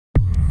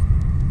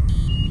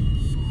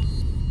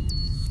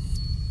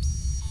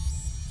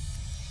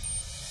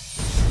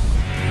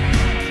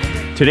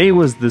Today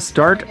was the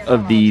start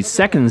of the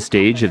second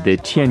stage of the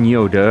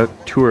Tianyoude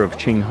Tour of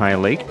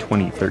Qinghai Lake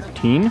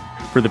 2013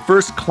 for the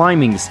first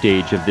climbing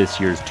stage of this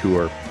year's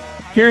tour.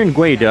 Here in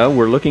Guida,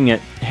 we're looking at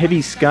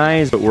heavy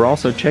skies, but we're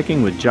also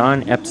checking with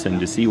John Epson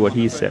to see what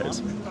he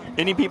says.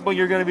 Any people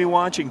you're going to be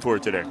watching for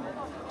today?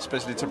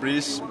 Especially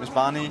Tabriz, Miss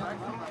Barney,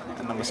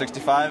 and number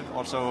 65,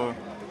 also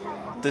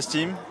this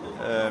team.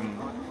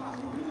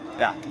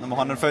 Yeah, number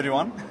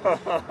 131.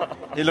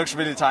 He looks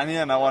really tiny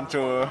and I want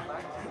to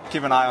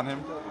keep an eye on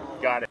him.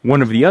 Got it.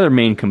 One of the other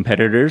main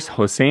competitors,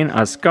 Hossein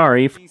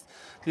Askari.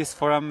 This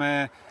from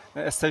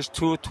stage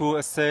 2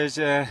 to stage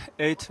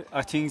 8,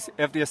 I think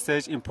every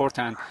stage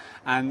important.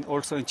 And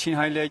also in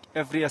Qinghai Lake,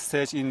 every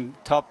stage in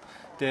top,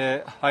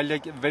 the high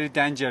lake very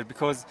dangerous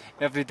because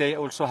every day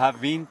also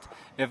have wind.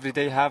 Every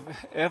day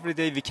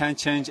we can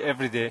change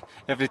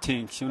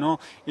everything. You know,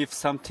 if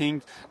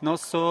something not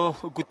so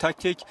good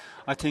tactic,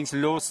 I think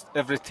lose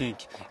everything.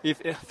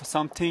 If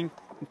something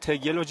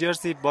take yellow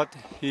jersey, but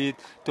he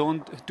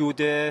don't do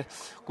the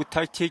good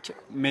tactic,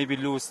 maybe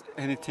lose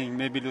anything,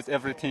 maybe lose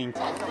everything.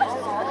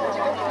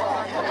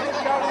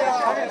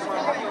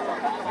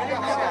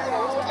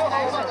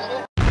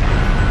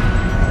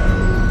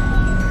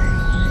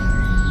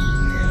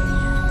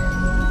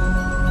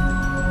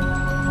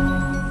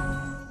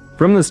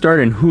 From the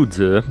start in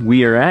Hudze,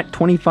 we are at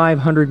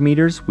 2,500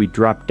 meters, we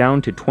drop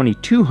down to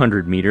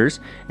 2,200 meters,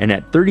 and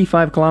at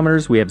 35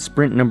 kilometers we have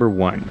sprint number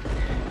 1.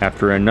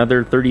 After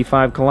another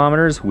 35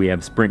 kilometers, we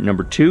have sprint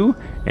number 2,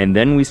 and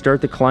then we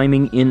start the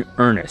climbing in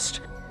earnest,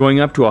 going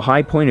up to a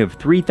high point of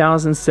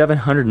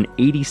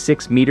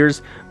 3,786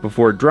 meters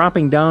before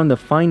dropping down the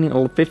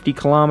final 50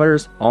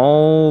 kilometers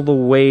all the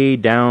way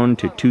down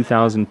to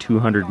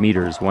 2,200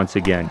 meters once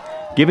again,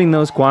 giving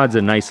those quads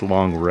a nice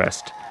long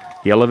rest.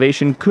 The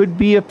elevation could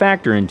be a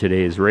factor in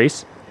today's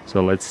race,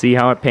 so let's see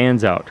how it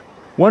pans out.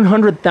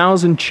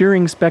 100,000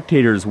 cheering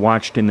spectators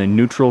watched in the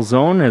neutral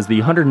zone as the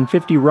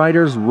 150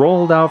 riders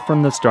rolled out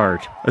from the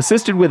start.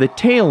 Assisted with a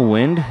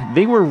tailwind,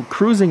 they were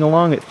cruising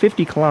along at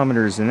 50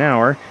 kilometers an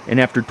hour, and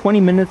after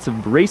 20 minutes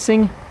of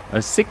racing, a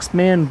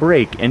 6-man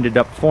break ended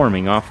up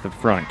forming off the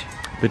front.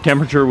 The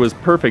temperature was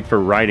perfect for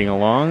riding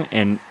along,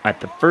 and at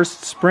the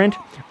first sprint,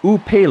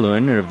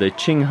 Peilun of the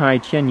Qinghai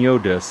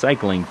Tianyoude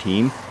cycling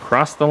team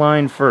crossed the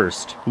line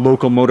first.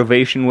 Local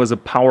motivation was a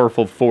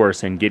powerful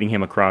force in getting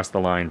him across the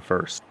line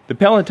first. The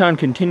peloton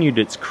continued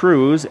its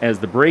cruise as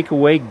the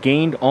breakaway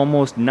gained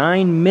almost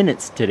 9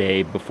 minutes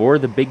today before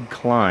the big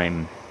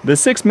climb. The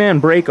 6-man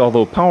break,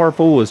 although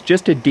powerful, was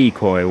just a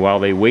decoy while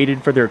they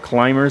waited for their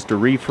climbers to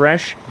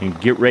refresh and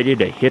get ready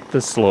to hit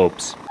the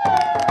slopes.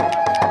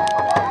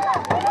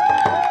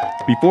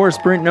 Before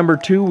sprint number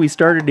 2, we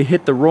started to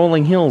hit the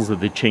rolling hills of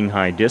the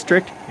Qinghai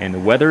district, and the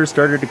weather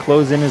started to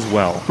close in as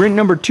well. Sprint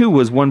number 2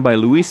 was won by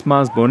Luis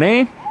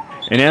Bonet,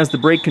 and as the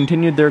break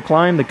continued their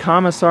climb, the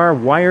commissar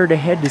wired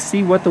ahead to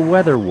see what the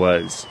weather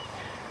was.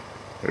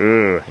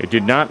 It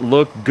did not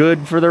look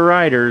good for the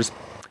riders.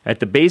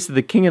 At the base of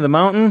the King of the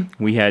Mountain,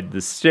 we had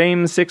the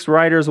same 6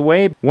 riders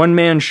away, 1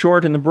 man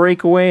short in the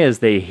breakaway as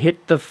they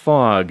hit the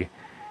fog.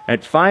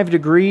 At 5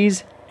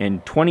 degrees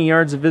and 20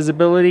 yards of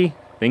visibility,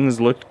 things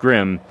looked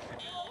grim.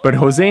 But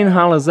Hossein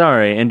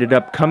Halazare ended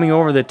up coming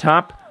over the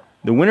top.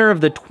 The winner of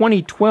the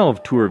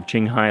 2012 Tour of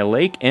Qinghai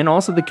Lake and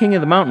also the King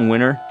of the Mountain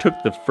winner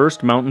took the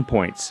first mountain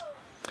points.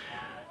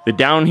 The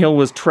downhill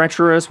was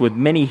treacherous with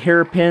many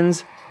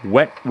hairpins,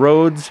 wet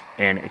roads,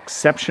 and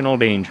exceptional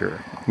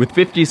danger. With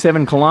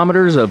 57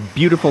 kilometers of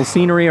beautiful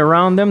scenery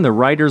around them, the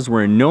riders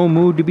were in no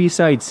mood to be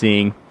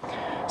sightseeing.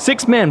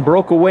 6 men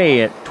broke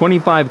away at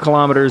 25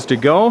 kilometers to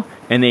go,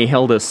 and they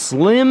held a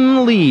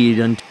slim lead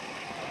until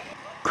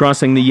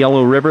crossing the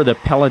Yellow River, the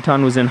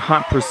peloton was in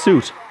hot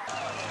pursuit.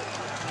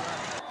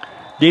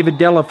 David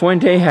de la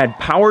Fuente had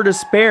power to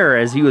spare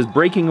as he was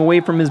breaking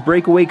away from his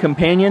breakaway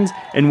companions,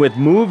 and with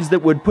moves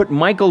that would put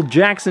Michael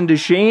Jackson to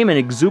shame and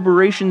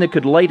exuberation that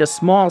could light a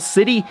small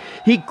city,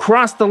 he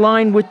crossed the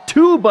line with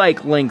 2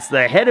 bike lengths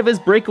ahead of his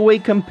breakaway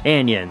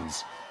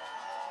companions.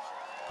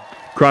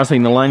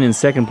 Crossing the line in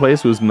second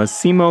place was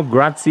Massimo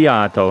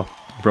Graziato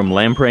from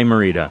Lampre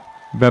Merida.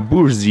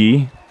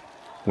 Vaubourzeix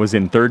was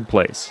in third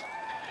place.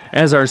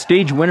 As our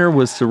stage winner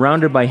was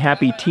surrounded by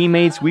happy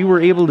teammates, we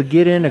were able to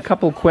get in a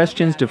couple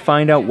questions to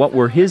find out what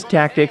were his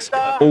tactics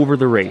over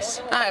the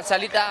race.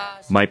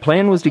 My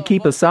plan was to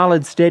keep a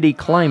solid, steady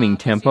climbing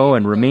tempo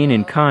and remain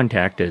in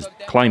contact, as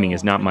climbing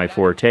is not my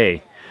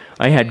forte.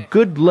 I had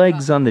good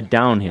legs on the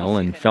downhill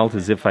and felt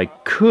as if I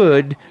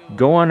could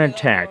go on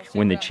attack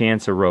when the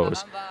chance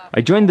arose.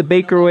 I joined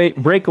the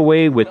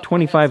breakaway with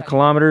 25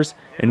 kilometers,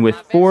 and with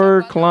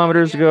 4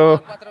 kilometers to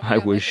go, I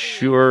was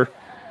sure,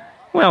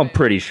 well,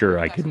 pretty sure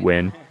I could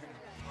win.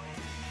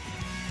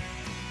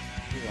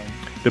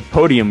 The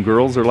podium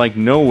girls are like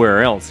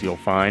nowhere else you'll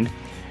find.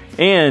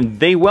 And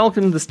they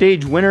welcomed the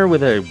stage winner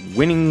with a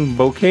winning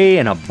bouquet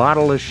and a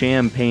bottle of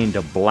champagne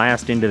to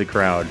blast into the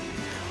crowd.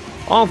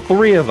 All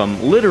 3 of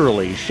them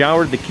literally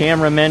showered the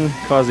cameramen,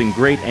 causing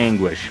great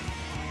anguish.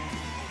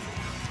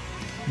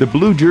 The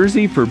blue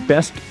jersey for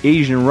Best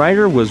Asian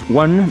Rider was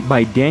won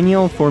by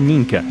Daniil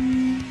Fominykh.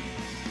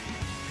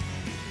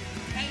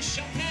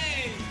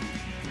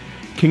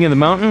 King of the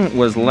Mountain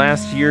was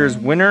last year's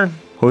winner,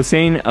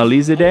 Hossein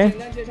Alizadeh.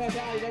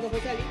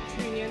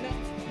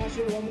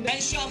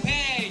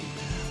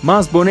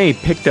 Mas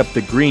Bonet picked up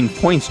the green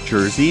points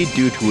jersey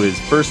due to his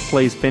first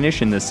place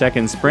finish in the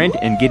second sprint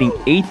and getting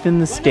 8th in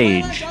the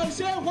stage.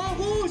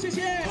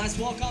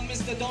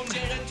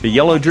 The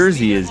yellow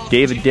jersey is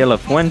David de la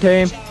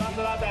Fuente.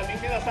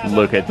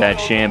 Look at that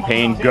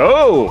champagne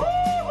go!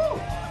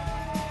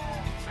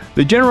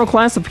 The general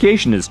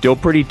classification is still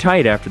pretty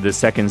tight after the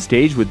second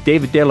stage, with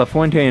David de la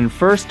Fuente in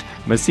first,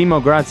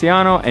 Massimo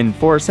Graziato in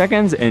 4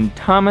 seconds, and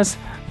Thomas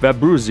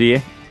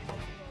Vaubourzeix.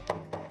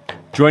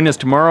 Join us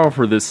tomorrow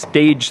for the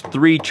Stage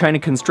 3 China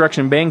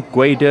Construction Bank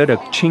Guide to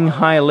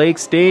Qinghai Lake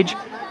stage,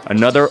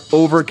 another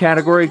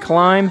over-category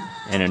climb,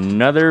 and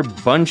another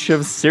bunch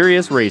of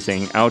serious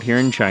racing out here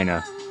in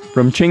China.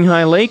 From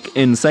Qinghai Lake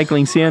in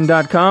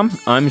CyclingCN.com,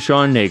 I'm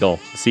Sean Nagel.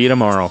 See you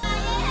tomorrow.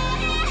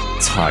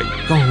 采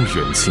高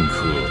原青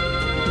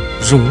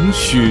稞，融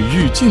雪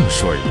域净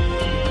水，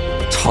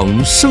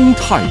成生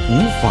态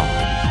五法。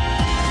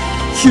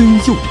天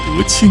佑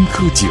德青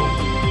稞酒，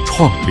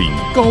创领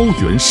高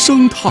原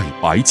生态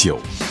白酒。